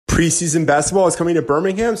Preseason basketball is coming to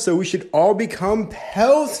Birmingham, so we should all become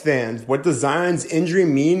Pels fans. What does Zion's injury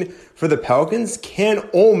mean for the Pelicans? Can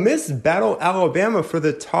Ole Miss battle Alabama for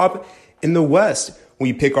the top in the West?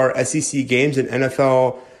 We pick our SEC games and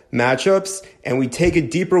NFL matchups, and we take a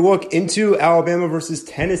deeper look into Alabama versus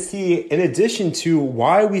Tennessee, in addition to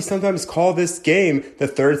why we sometimes call this game the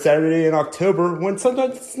third Saturday in October when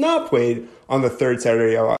sometimes it's not played on the third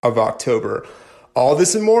Saturday of October. All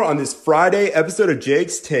this and more on this Friday episode of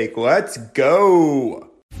Jake's Take. Let's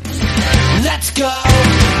go. Let's go.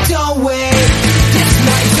 Don't wait. This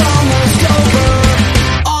night's almost over.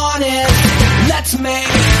 Honest. Let's make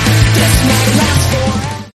this night last forever.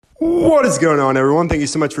 What is going on, everyone? Thank you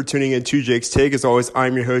so much for tuning in to Jake's Take. As always,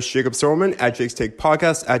 I'm your host, Jacob Silverman, at Jake's Take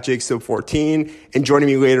Podcast, at JakeSo14. And joining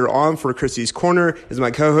me later on for Christy's Corner is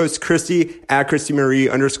my co-host, Christy, at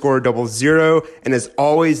ChristyMarie_00. And as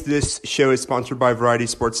always, this show is sponsored by Variety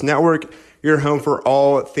Sports Network, your home for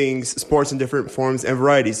all things sports in different forms and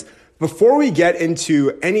varieties. Before we get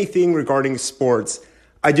into anything regarding sports,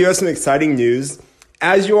 I do have some exciting news.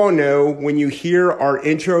 As you all know, when you hear our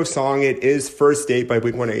intro song, it is First Date by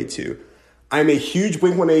Blink-182. I'm a huge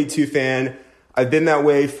Blink-182 fan. I've been that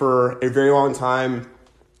way for a very long time.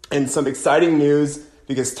 And some exciting news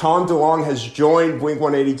because Tom DeLonge has joined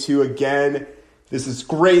Blink-182 again. This is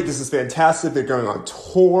great. This is fantastic. They're going on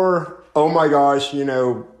tour. Oh my gosh,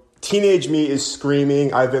 teenage me is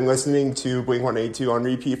screaming. I've been listening to Blink-182 on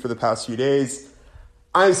repeat for the past few days.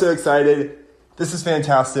 I'm so excited. This is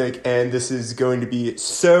fantastic, and this is going to be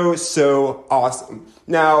so awesome.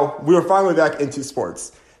 Now, we're finally back into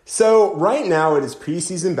sports. So right now it is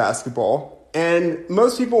preseason basketball, and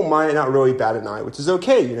most people might not really bat an eye, which is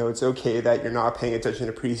okay. It's okay that you're not paying attention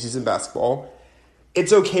to preseason basketball.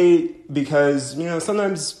 It's okay because,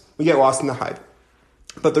 sometimes we get lost in the hype.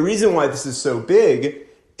 But the reason why this is so big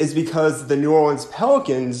is because the New Orleans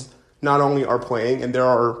Pelicans not only are playing, and there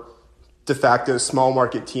are de facto small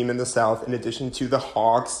market team in the South, in addition to the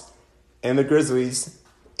Hawks and the Grizzlies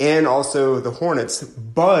and also the Hornets,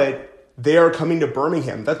 but they are coming to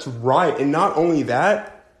Birmingham. That's right. And not only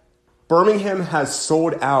that, Birmingham has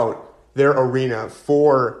sold out their arena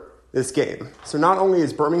for this game. So not only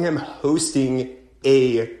is Birmingham hosting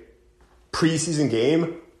a preseason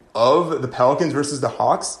game of the Pelicans versus the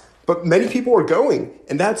Hawks, but many people are going,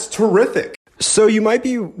 and that's terrific. So you might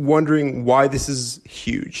be wondering why this is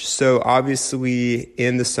huge. So obviously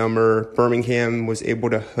in the summer, Birmingham was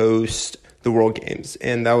able to host the World Games,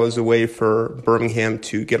 and that was a way for Birmingham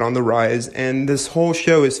to get on the rise. And this whole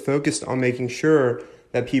show is focused on making sure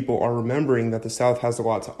that people are remembering that the South has a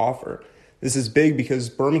lot to offer. This is big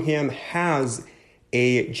because Birmingham has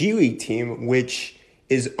a G League team, which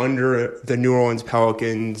is under the New Orleans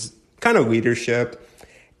Pelicans kind of leadership.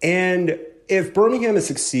 And if Birmingham is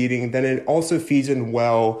succeeding, then it also feeds in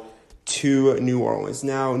well to New Orleans.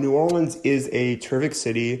 Now, New Orleans is a terrific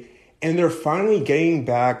city, and they're finally getting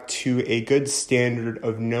back to a good standard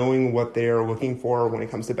of knowing what they are looking for when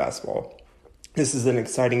it comes to basketball. This is an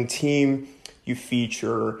exciting team. You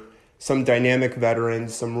feature some dynamic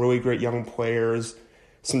veterans, some really great young players,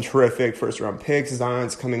 some terrific first-round picks.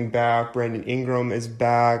 Zion's coming back. Brandon Ingram is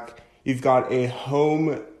back. You've got a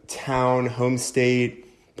home state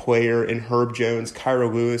player in Herb Jones.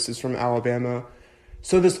 Kyra Lewis is from Alabama.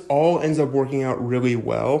 So this all ends up working out really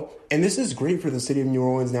well. And this is great for the city of New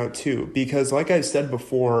Orleans now too, because like I said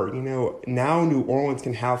before, now New Orleans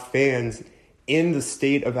can have fans in the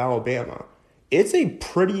state of Alabama. It's a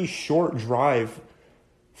pretty short drive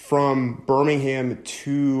from Birmingham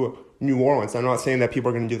to New Orleans. I'm not saying that people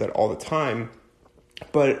are going to do that all the time,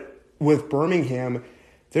 but with Birmingham,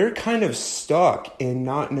 they're kind of stuck in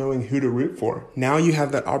not knowing who to root for. Now you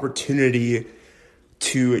have that opportunity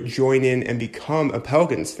to join in and become a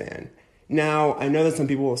Pelicans fan. Now, I know that some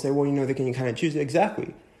people will say, well, they can kind of choose it.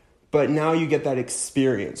 Exactly. But now you get that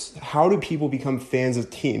experience. How do people become fans of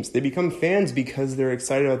teams? They become fans because they're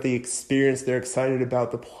excited about the experience. They're excited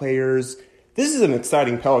about the players. This is an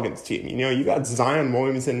exciting Pelicans team. You got Zion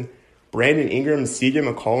Williamson, Brandon Ingram,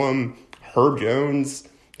 CJ McCollum, Herb Jones,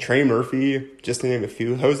 Trey Murphy, just to name a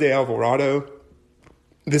few, Jose Alvarado.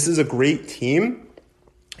 This is a great team,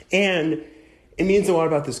 and it means a lot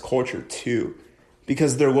about this culture too,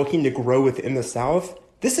 because they're looking to grow within the South.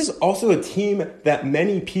 This is also a team that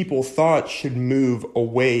many people thought should move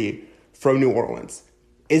away from New Orleans.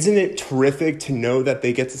 Isn't it terrific to know that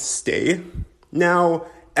they get to stay? Now,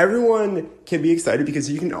 everyone can be excited because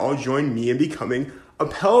you can all join me in becoming a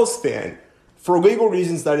Pels fan. For legal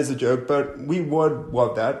reasons, that is a joke, but we would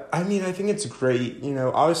love that. I think it's great.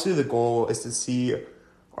 Obviously the goal is to see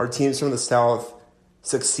our teams from the South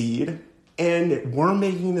succeed, and we're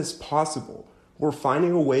making this possible. we're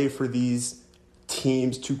finding a way for these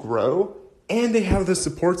teams to grow, and they have the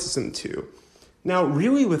support system too. Now,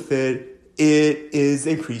 really with it is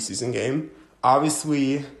a preseason game.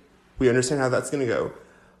 Obviously, we understand how that's going to go.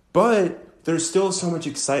 But there's still so much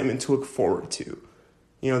excitement to look forward to.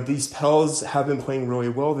 These Pels have been playing really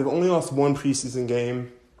well. They've only lost one preseason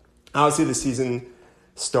game. Obviously, the season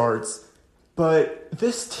starts. But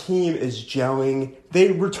this team is gelling.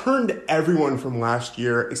 They returned everyone from last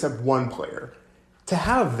year except one player. To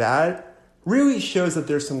have that really shows that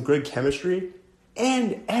there's some good chemistry,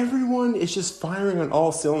 and everyone is just firing on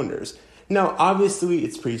all cylinders. Now, obviously,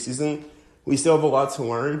 it's preseason. We still have a lot to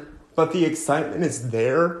learn, but the excitement is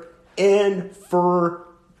there. And for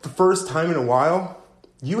the first time in a while,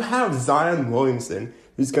 you have Zion Williamson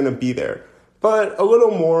who's going to be there. But a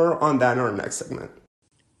little more on that in our next segment.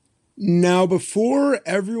 Now, before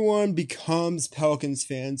everyone becomes Pelicans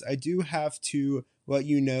fans, I do have to let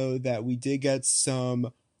you know that we did get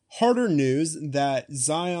some harder news that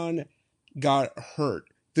Zion got hurt.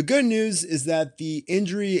 The good news is that the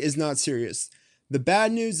injury is not serious. The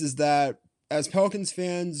bad news is that as Pelicans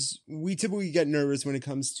fans, we typically get nervous when it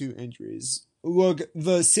comes to injuries. Look,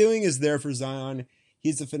 the ceiling is there for Zion.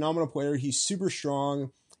 He's a phenomenal player. He's super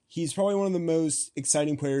strong. He's probably one of the most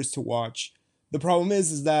exciting players to watch. The problem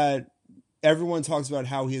is that everyone talks about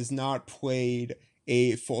how he has not played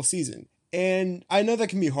a full season. And I know that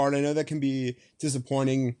can be hard. I know that can be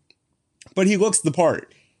disappointing, but he looks the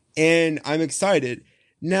part and I'm excited.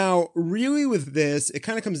 Now, really with this, it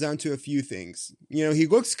kind of comes down to a few things. He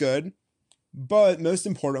looks good, but most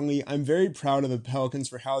importantly, I'm very proud of the Pelicans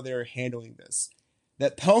for how they're handling this.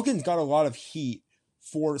 That Pelicans got a lot of heat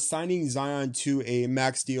for signing Zion to a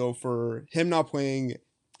max deal for him not playing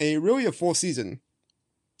a full season.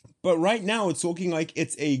 But right now, it's looking like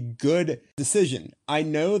it's a good decision. I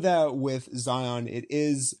know that with Zion, it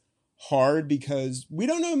is hard because we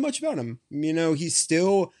don't know much about him. He's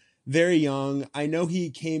still very young. I know he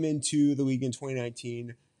came into the league in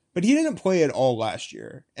 2019, but he didn't play at all last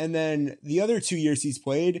year. And then the other 2 years he's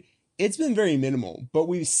played, it's been very minimal. But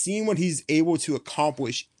we've seen what he's able to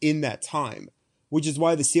accomplish in that time, which is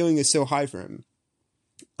why the ceiling is so high for him.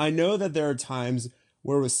 I know that there are times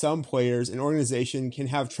where with some players, an organization can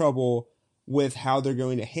have trouble with how they're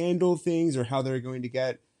going to handle things or how they're going to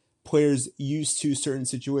get players used to certain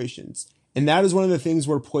situations. And that is one of the things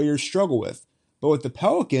where players struggle with. But with the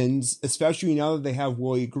Pelicans, especially now that they have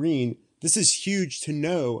Willie Green, this is huge to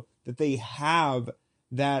know that they have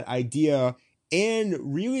that idea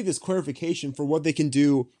and really this clarification for what they can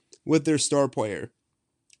do with their star player.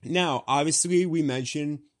 Now, obviously, we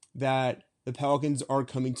mentioned that the Pelicans are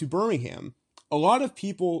coming to Birmingham. A lot of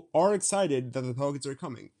people are excited that the Pelicans are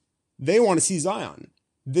coming. They want to see Zion.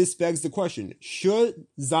 This begs the question, should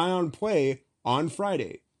Zion play on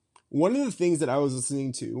Friday? One of the things that I was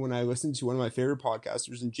listening to when I listened to one of my favorite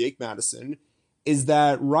podcasters, Jake Madison, is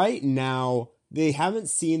that right now they haven't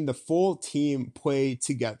seen the full team play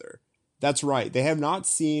together. That's right. They have not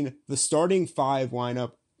seen the starting five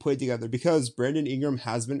lineup play together because Brandon Ingram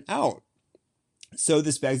has been out. So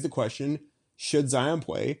this begs the question, should Zion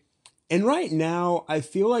play? And right now, I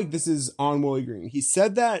feel like this is on Willie Green. He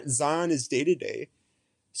said that Zion is day-to-day.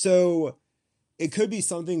 So it could be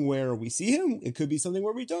something where we see him. It could be something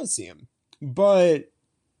where we don't see him. But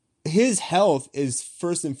his health is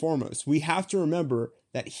first and foremost. We have to remember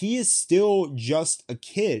that he is still just a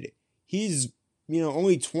kid. He's,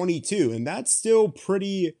 only 22. And that's still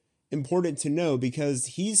pretty important to know because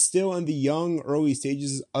he's still in the young, early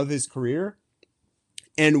stages of his career.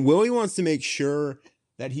 And Willie wants to make sure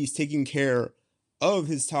that he's taking care of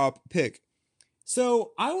his top pick.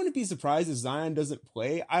 So I wouldn't be surprised if Zion doesn't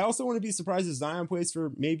play. I also wouldn't be surprised if Zion plays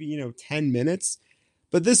for maybe, 10 minutes.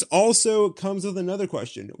 But this also comes with another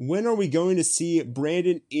question. When are we going to see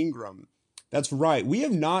Brandon Ingram? That's right. We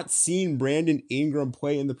have not seen Brandon Ingram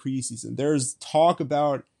play in the preseason. There's talk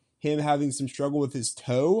about him having some struggle with his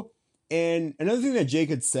toe. And another thing that Jake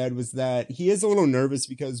had said was that he is a little nervous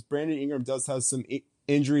because Brandon Ingram does have some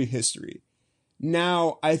injury history.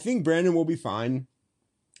 Now, I think Brandon will be fine,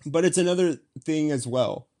 but it's another thing as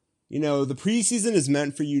well. The preseason is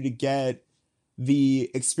meant for you to get the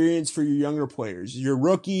experience for your younger players, your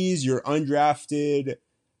rookies, your undrafted,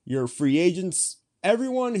 your free agents,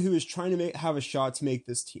 everyone who is trying to have a shot to make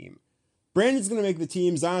this team. Brandon's going to make the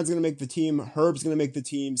team. Zion's going to make the team. Herb's going to make the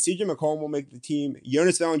team. CJ McCollum will make the team.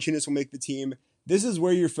 Jonas Valanciunas will make the team. This is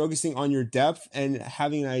where you're focusing on your depth and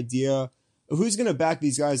having an idea of who's going to back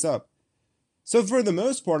these guys up. So for the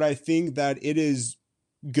most part, I think that it is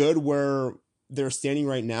good where they're standing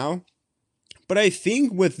right now. But I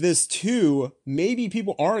think with this too, maybe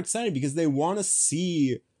people are excited because they want to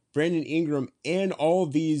see Brandon Ingram, and all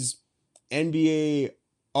these NBA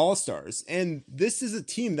All-Stars. And this is a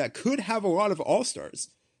team that could have a lot of All-Stars.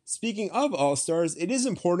 Speaking of All-Stars, it is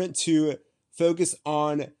important to focus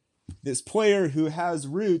on this player who has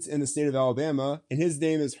roots in the state of Alabama, and his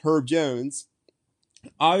name is Herb Jones.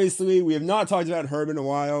 Obviously, we have not talked about Herb in a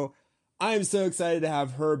while. I am so excited to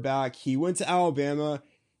have Herb back. He went to Alabama.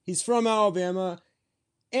 He's from Alabama.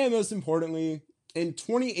 And most importantly, in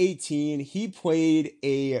 2018, he played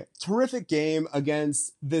a terrific game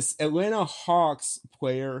against this Atlanta Hawks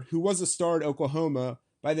player who was a star at Oklahoma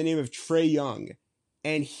by the name of Trae Young.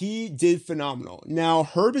 And he did phenomenal. Now,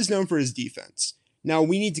 Herb is known for his defense. Now,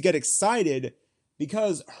 we need to get excited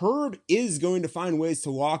because Herb is going to find ways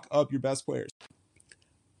to lock up your best players.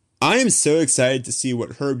 I am so excited to see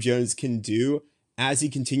what Herb Jones can do as he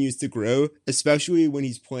continues to grow, especially when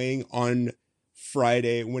he's playing on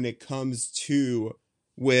Friday when it comes to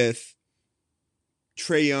with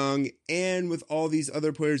Trae Young and with all these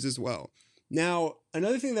other players as well. Now,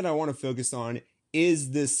 another thing that I want to focus on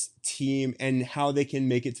is this team and how they can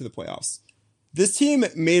make it to the playoffs. This team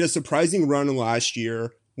made a surprising run last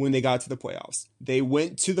year when they got to the playoffs. They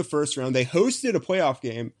went to the first round. They hosted a playoff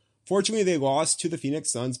game. Fortunately, they lost to the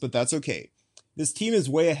Phoenix Suns, but that's okay. This team is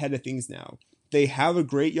way ahead of things now. They have a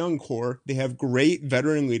great young core. They have great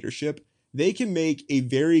veteran leadership. They can make a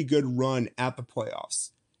very good run at the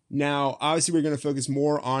playoffs. Now, obviously, we're going to focus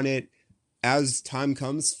more on it as time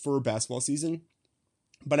comes for basketball season.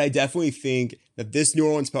 But I definitely think that this New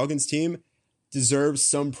Orleans Pelicans team deserves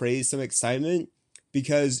some praise, some excitement,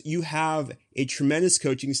 because you have a tremendous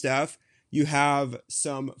coaching staff. You have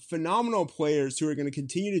some phenomenal players who are going to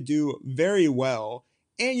continue to do very well.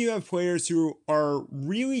 And you have players who are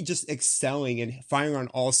really just excelling and firing on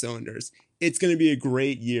all cylinders. It's going to be a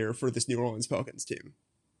great year for this New Orleans Pelicans team.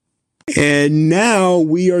 And now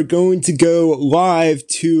we are going to go live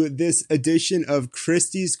to this edition of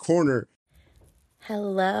Christie's Corner.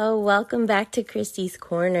 Hello, welcome back to Christie's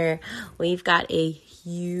Corner. We've got a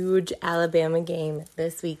huge Alabama game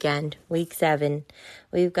this weekend, week 7.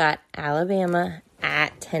 We've got Alabama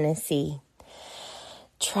at Tennessee.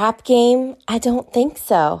 Trap game? I don't think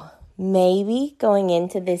so. Maybe going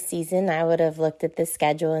into this season, I would have looked at the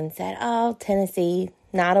schedule and said, oh, Tennessee,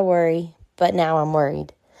 not a worry. But now I'm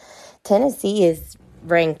worried. Tennessee is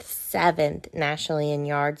ranked 7th nationally in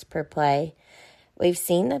yards per play. We've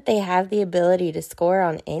seen that they have the ability to score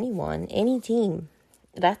on anyone, any team.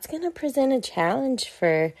 That's going to present a challenge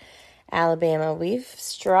for Alabama. We've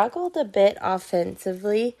struggled a bit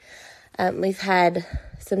offensively. We've had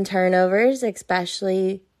some turnovers,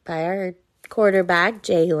 especially by our quarterback,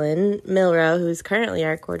 Jalen Milroe, who's currently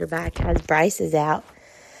our quarterback, as Bryce is out.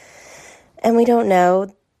 And we don't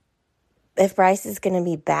know if Bryce is going to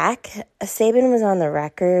be back. Saban was on the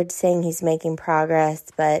record saying he's making progress,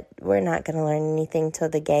 but we're not going to learn anything till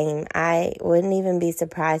the game. I wouldn't even be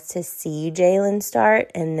surprised to see Jalen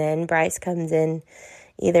start, and then Bryce comes in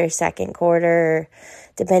either second quarter,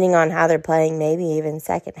 depending on how they're playing, maybe even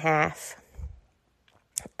second half.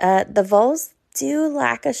 The Vols do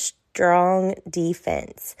lack a strong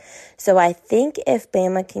defense. So I think if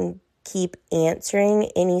Bama can keep answering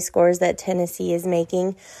any scores that Tennessee is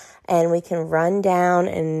making, and we can run down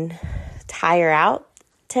and tire out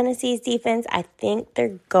Tennessee's defense, I think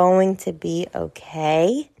they're going to be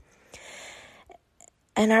okay.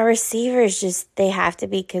 And our receivers they have to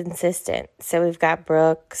be consistent. So we've got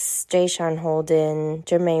Brooks, Jayshon Holden,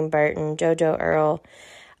 Jermaine Burton, JoJo Earl.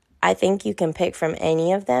 I think you can pick from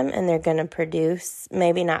any of them, and they're going to produce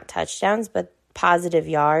maybe not touchdowns, but positive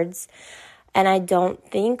yards. And I don't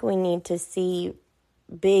think we need to see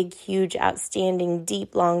big, huge, outstanding,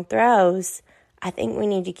 deep, long throws. I think we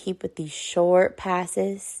need to keep with these short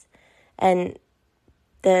passes. And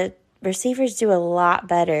the receivers do a lot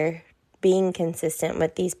better being consistent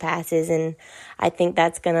with these passes. And I think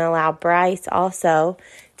that's going to allow Bryce also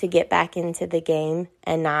to get back into the game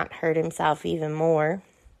and not hurt himself even more.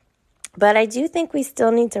 But I do think we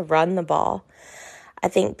still need to run the ball. I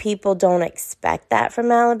think people don't expect that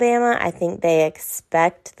from Alabama. I think they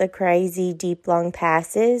expect the crazy, deep, long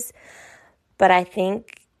passes. But I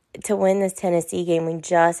think to win this Tennessee game, we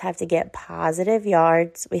just have to get positive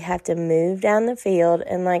yards. We have to move down the field.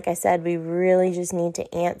 And like I said, we really just need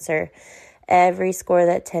to answer every score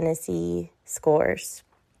that Tennessee scores.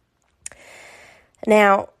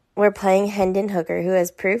 Now, we're playing Hendon Hooker, who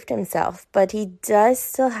has proved himself, but he does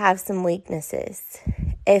still have some weaknesses.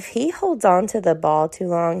 If he holds on to the ball too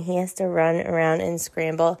long, he has to run around and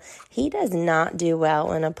scramble. He does not do well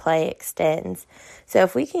when a play extends. So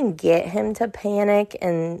if we can get him to panic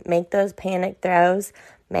and make those panic throws,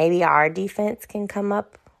 maybe our defense can come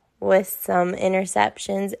up with some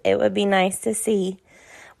interceptions. It would be nice to see.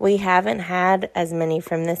 We haven't had as many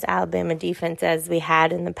from this Alabama defense as we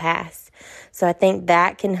had in the past. So I think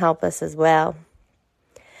that can help us as well.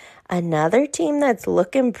 Another team that's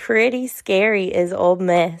looking pretty scary is Ole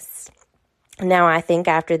Miss. Now, I think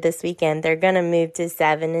after this weekend, they're going to move to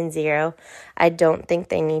 7-0. I don't think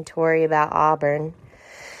they need to worry about Auburn.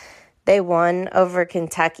 They won over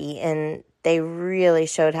Kentucky, and they really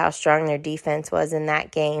showed how strong their defense was in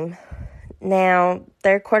that game. Now,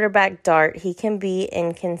 their quarterback, Dart, he can be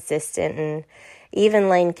inconsistent, and even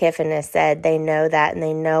Lane Kiffin has said they know that and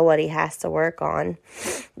they know what he has to work on.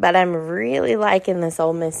 But I'm really liking this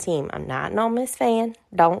Ole Miss team. I'm not an Ole Miss fan.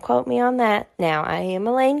 Don't quote me on that. Now, I am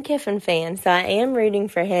a Lane Kiffin fan, so I am rooting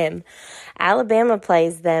for him. Alabama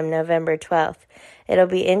plays them November 12th. It'll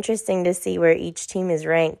be interesting to see where each team is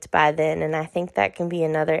ranked by then, and I think that can be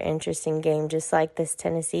another interesting game, just like this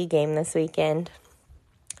Tennessee game this weekend.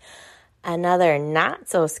 Another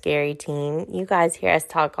not-so-scary team. You guys hear us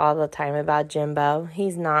talk all the time about Jimbo.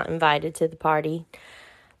 He's not invited to the party.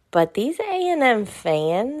 But these A&M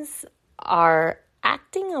fans are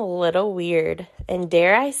acting a little weird, and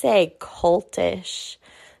dare I say, cultish.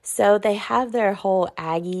 So they have their whole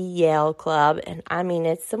Aggie Yell Club, and I mean,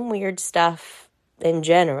 it's some weird stuff in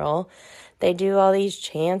general. They do all these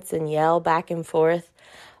chants and yell back and forth.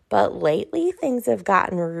 But lately, things have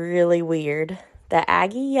gotten really weird. The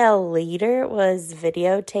Aggie Yell leader was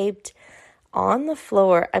videotaped on the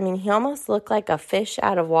floor. I mean, he almost looked like a fish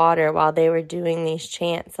out of water while they were doing these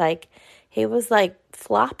chants. Like, he was, like,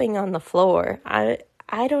 flopping on the floor. I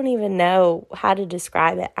don't even know how to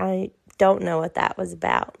describe it. I don't know what that was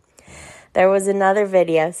about. There was another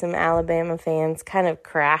video. Some Alabama fans kind of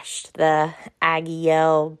crashed the Aggie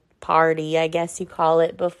Yell party, I guess you call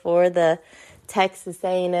it, before the Texas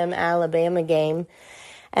A&M Alabama game.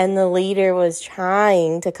 And the leader was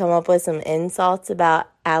trying to come up with some insults about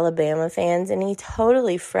Alabama fans, and he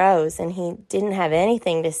totally froze, and he didn't have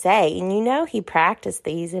anything to say. And you know he practiced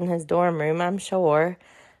these in his dorm room, I'm sure.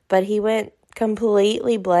 But he went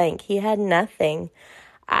completely blank. He had nothing.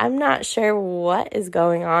 I'm not sure what is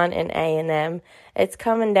going on in A&M. It's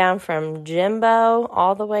coming down from Jimbo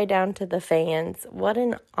all the way down to the fans. What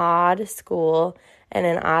an odd school and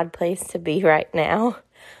an odd place to be right now.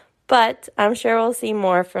 But I'm sure we'll see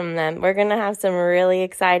more from them. We're going to have some really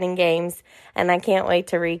exciting games, and I can't wait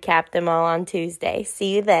to recap them all on Tuesday.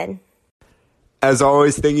 See you then. As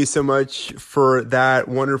always, thank you so much for that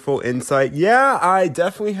wonderful insight. Yeah, I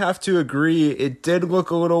definitely have to agree. It did look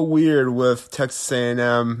a little weird with Texas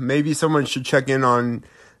A&M. Maybe someone should check in on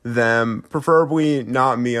them. Preferably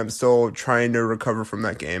not me. I'm still trying to recover from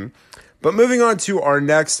that game. But moving on to our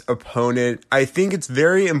next opponent, I think it's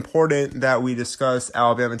very important that we discuss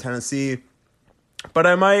Alabama, Tennessee. But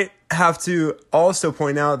I might have to also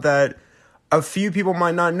point out that a few people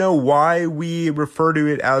might not know why we refer to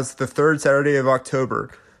it as the third Saturday of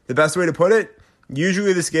October. The best way to put it,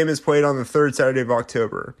 usually this game is played on the third Saturday of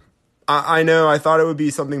October. I know, I thought it would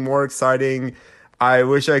be something more exciting. I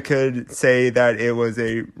wish I could say that it was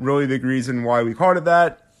a really big reason why we called it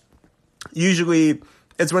that. Usually,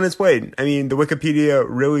 it's when it's played. I mean, the Wikipedia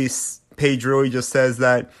page really just says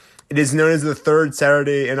that it is known as the third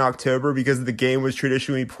Saturday in October because the game was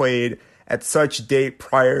traditionally played at such date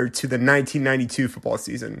prior to the 1992 football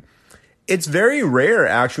season. It's very rare,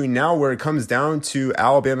 actually, now where it comes down to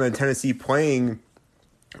Alabama and Tennessee playing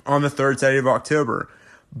on the third Saturday of October.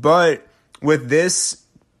 But with this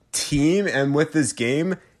team and with this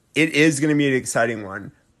game, it is going to be an exciting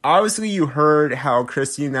one. Obviously, you heard how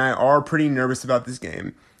Christy and I are pretty nervous about this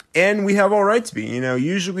game. And we have all right to be. You know,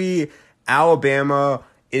 usually Alabama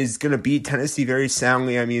is going to beat Tennessee very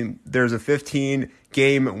soundly. I mean, there's a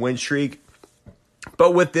 15-game win streak.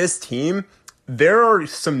 But with this team, there are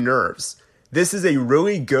some nerves. This is a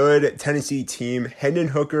really good Tennessee team. Hendon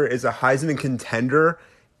Hooker is a Heisman contender.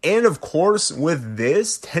 And of course, with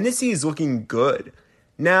this, Tennessee is looking good.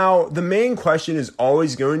 Now, the main question is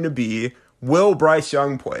always going to be, will Bryce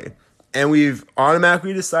Young play? And we've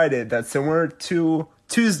automatically decided that similar to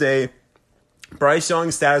Tuesday, Bryce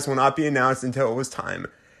Young's status will not be announced until it was time.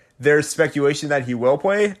 There's speculation that he will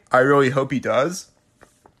play. I really hope he does.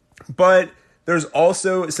 But there's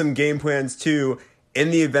also some game plans too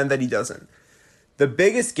in the event that he doesn't. The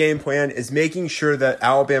biggest game plan is making sure that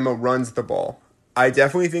Alabama runs the ball. I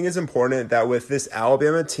definitely think it's important that with this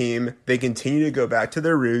Alabama team, they continue to go back to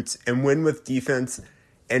their roots and win with defense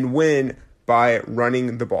and win by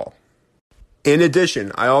running the ball. In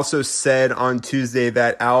addition, I also said on Tuesday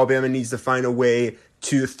that Alabama needs to find a way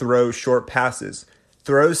to throw short passes.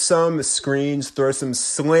 Throw some screens, throw some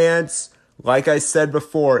slants, Like I said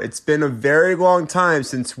before, it's been a very long time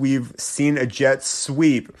since we've seen a Jets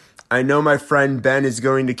sweep. I know my friend Ben is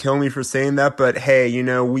going to kill me for saying that, but hey,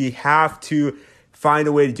 we have to find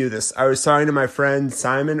a way to do this. I was talking to my friend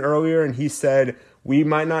Simon earlier, and he said we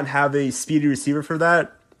might not have a speedy receiver for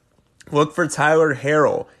that. Look for Tyler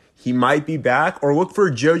Harrell. He might be back, or look for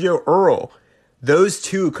JoJo Earl. Those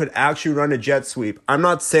two could actually run a jet sweep. I'm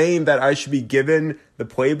not saying that I should be given the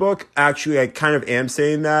playbook. Actually, I kind of am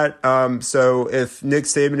saying that. So if Nick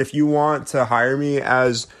Saban, if you want to hire me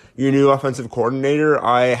as your new offensive coordinator,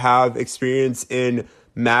 I have experience in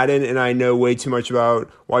Madden and I know way too much about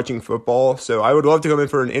watching football. So I would love to come in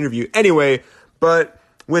for an interview. Anyway, but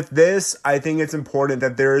with this, I think it's important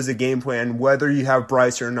that there is a game plan, whether you have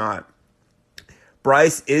Bryce or not.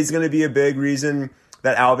 Bryce is going to be a big reason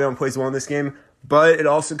that Alabama plays well in this game. But it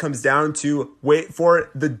also comes down to, wait for it,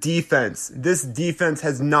 the defense. This defense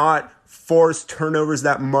has not forced turnovers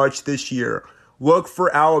that much this year. Look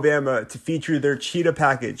for Alabama to feature their cheetah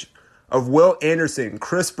package of Will Anderson,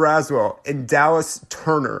 Chris Braswell, and Dallas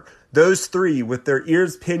Turner. Those three, with their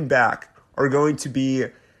ears pinned back, are going to be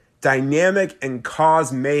dynamic and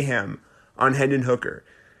cause mayhem on Hendon Hooker.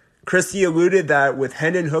 Christy alluded that with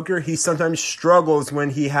Hendon Hooker, he sometimes struggles when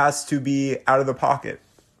he has to be out of the pocket.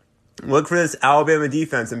 Look for this Alabama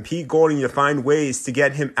defense and Pete Golding to find ways to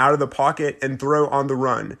get him out of the pocket and throw on the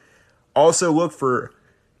run. Also look for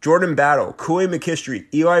Jordan Battle, Kool-Aid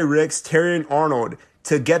McKinstry, Eli Ricks, Terrion Arnold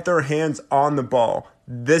to get their hands on the ball.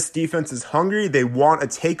 This defense is hungry. They want a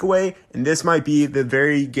takeaway, and this might be the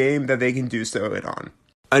very game that they can do so it on.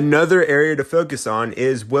 Another area to focus on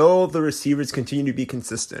is, will the receivers continue to be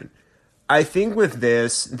consistent? I think with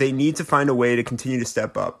this, they need to find a way to continue to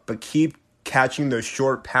step up, but keep catching those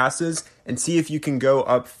short passes and see if you can go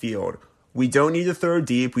upfield. We don't need to throw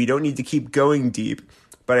deep. We don't need to keep going deep.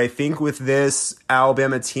 But I think with this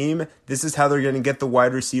Alabama team, this is how they're going to get the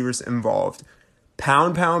wide receivers involved.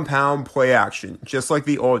 Pound, pound, pound, play action, just like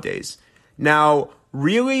the old days. Now,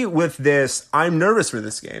 really with this, I'm nervous for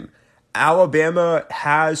this game. Alabama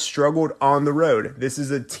has struggled on the road. This is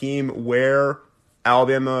a team where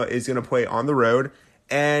Alabama is going to play on the road.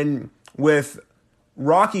 And with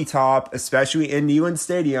Rocky Top, especially in Neyland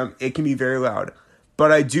Stadium, it can be very loud.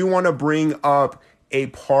 But I do want to bring up a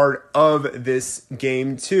part of this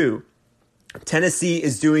game too. Tennessee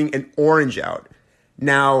is doing an orange out.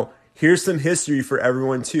 Now, here's some history for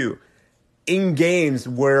everyone too. In games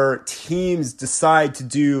where teams decide to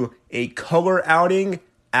do a color outing,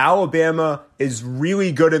 Alabama is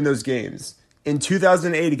really good in those games. In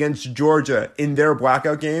 2008 against Georgia, in their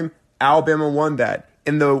blackout game, Alabama won that.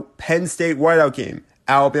 In the Penn State whiteout game,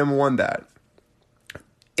 Alabama won that.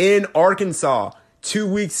 In Arkansas,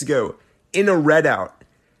 2 weeks ago, in a redout,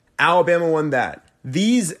 Alabama won that.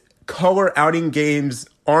 These color outing games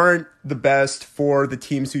aren't the best for the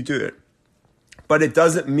teams who do it. But it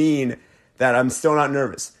doesn't mean that I'm still not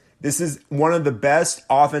nervous. This is one of the best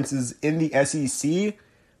offenses in the SEC,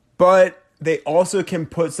 but they also can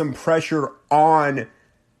put some pressure on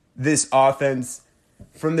this offense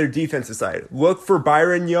from their defensive side. Look for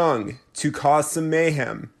Byron Young to cause some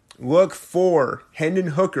mayhem. Look for Hendon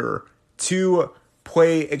Hooker to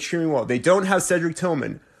play extremely well. They don't have Cedric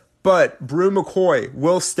Tillman, but Brew McCoy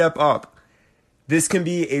will step up. This can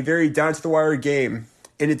be a very down-to-the-wire game,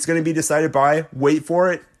 and it's going to be decided by, wait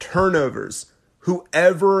for it, turnovers.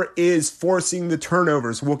 Whoever is forcing the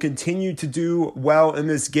turnovers will continue to do well in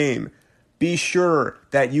this game. Be sure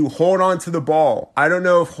that you hold on to the ball. I don't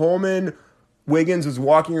know if Holman Wiggins was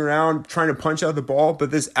walking around trying to punch out the ball,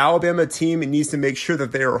 but this Alabama team needs to make sure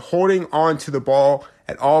that they are holding on to the ball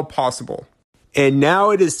at all possible. And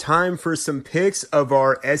now it is time for some picks of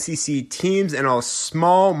our SEC teams and our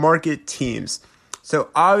small market teams. So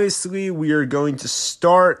obviously we are going to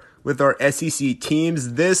start with our SEC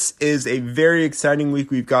teams. This is a very exciting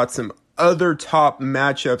week. We've got some other top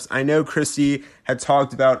matchups. I know Christy had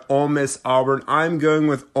talked about Ole Miss Auburn. I'm going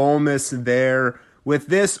with Ole Miss there. With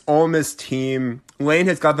this Ole Miss team, Lane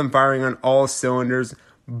has got them firing on all cylinders,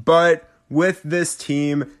 but with this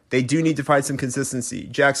team, they do need to find some consistency.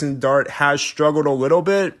 Jackson Dart has struggled a little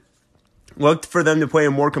bit. Looked for them to play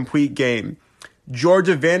a more complete game.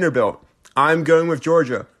 Georgia Vanderbilt, I'm going with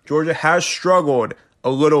Georgia. Georgia has struggled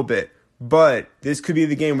a little bit, but this could be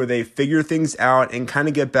the game where they figure things out and kind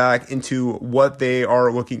of get back into what they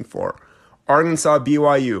are looking for. Arkansas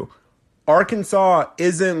BYU. Arkansas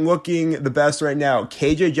isn't looking the best right now.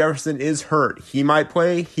 KJ Jefferson is hurt. He might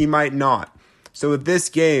play, he might not. So with this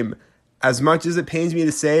game, as much as it pains me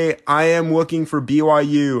to say, I am looking for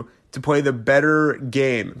BYU to play the better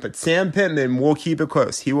game. But Sam Pittman will keep it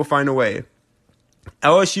close. He will find a way.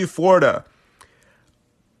 LSU Florida.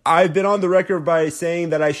 I've been on the record by saying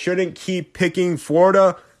that I shouldn't keep picking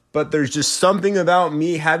Florida, but there's just something about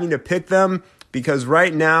me having to pick them because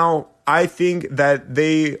right now I think that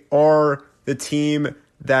they are the team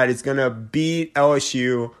that is going to beat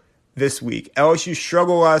LSU this week. LSU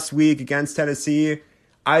struggled last week against Tennessee.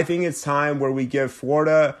 I think it's time where we give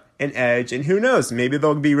Florida an edge, and who knows, maybe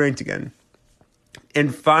they'll be ranked again.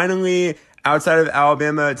 And finally, outside of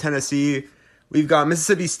Alabama, Tennessee, we've got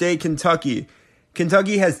Mississippi State, Kentucky.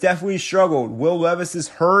 Kentucky has definitely struggled. Will Levis is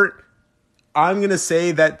hurt. I'm going to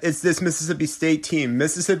say that it's this Mississippi State team.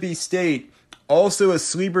 Mississippi State, also a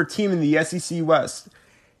sleeper team in the SEC West.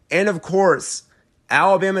 And of course,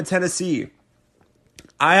 Alabama, Tennessee.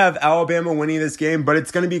 I have Alabama winning this game, but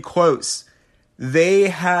it's going to be close. They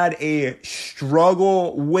had a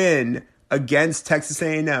struggle win against Texas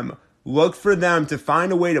A&M. Look for them to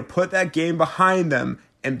find a way to put that game behind them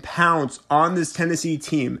and pounce on this Tennessee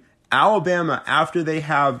team. Alabama, after they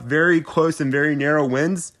have very close and very narrow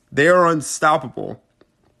wins, they are unstoppable.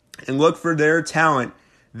 And look for their talent,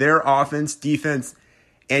 their offense, defense,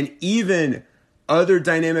 and even other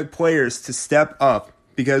dynamic players to step up.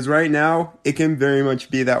 Because right now, it can very much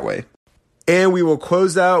be that way. And we will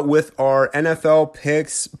close out with our NFL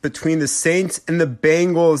picks between the Saints and the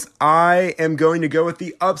Bengals. I am going to go with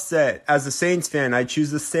the upset. As a Saints fan, I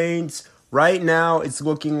choose the Saints. Right now, it's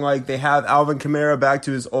looking like they have Alvin Kamara back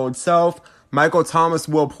to his old self. Michael Thomas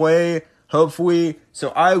will play, hopefully. So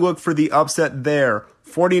I look for the upset there.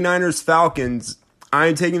 49ers, Falcons.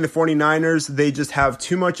 I'm taking the 49ers. They just have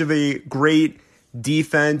too much of a great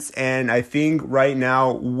defense. And I think right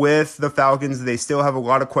now with the Falcons, they still have a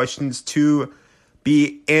lot of questions to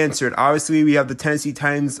be answered. Obviously, we have the Tennessee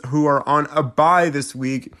Titans who are on a bye this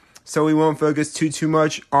week. So we won't focus too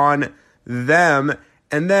much on them.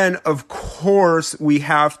 And then, of course, we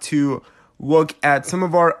have to look at some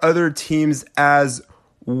of our other teams as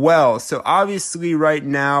well. So obviously right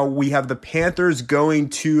now we have the Panthers going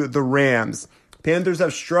to the Rams. Panthers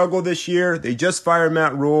have struggled this year. They just fired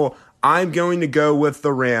Matt Rule. I'm going to go with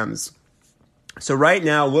the Rams. So right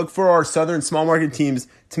now, look for our Southern small market teams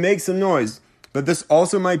to make some noise. But this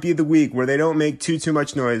also might be the week where they don't make too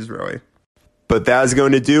much noise, really. But that is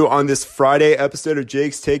going to do on this Friday episode of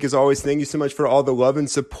Jake's Take. As always, thank you so much for all the love and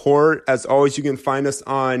support. As always, you can find us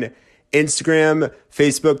on Instagram,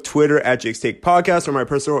 Facebook, Twitter at Jake's Take Podcast, or my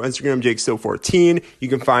personal Instagram, JakeStill14. You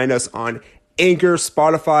can find us on Anchor,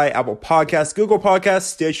 Spotify, Apple Podcasts, Google Podcasts,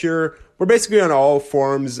 Stitcher. We're basically on all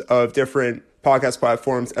forms of different podcast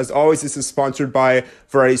platforms. As always, this is sponsored by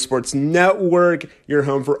Variety Sports Network, your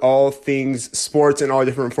home for all things sports in all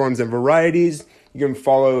different forms and varieties. You can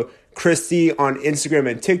follow Christy on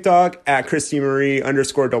Instagram and TikTok at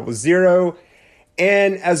ChristyMarie_00.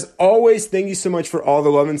 And as always, thank you so much for all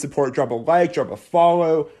the love and support. Drop a like, drop a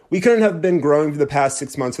follow. We couldn't have been growing for the past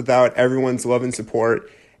 6 months without everyone's love and support.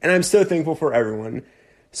 And I'm so thankful for everyone.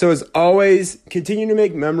 So as always, continue to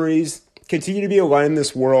make memories. Continue to be a light in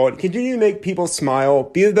this world. Continue to make people smile.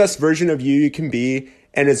 Be the best version of you can be.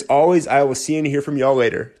 And as always, I will see and hear from y'all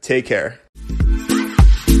later. Take care.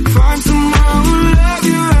 Find someone who love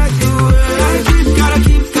you like you will. Gotta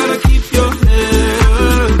keep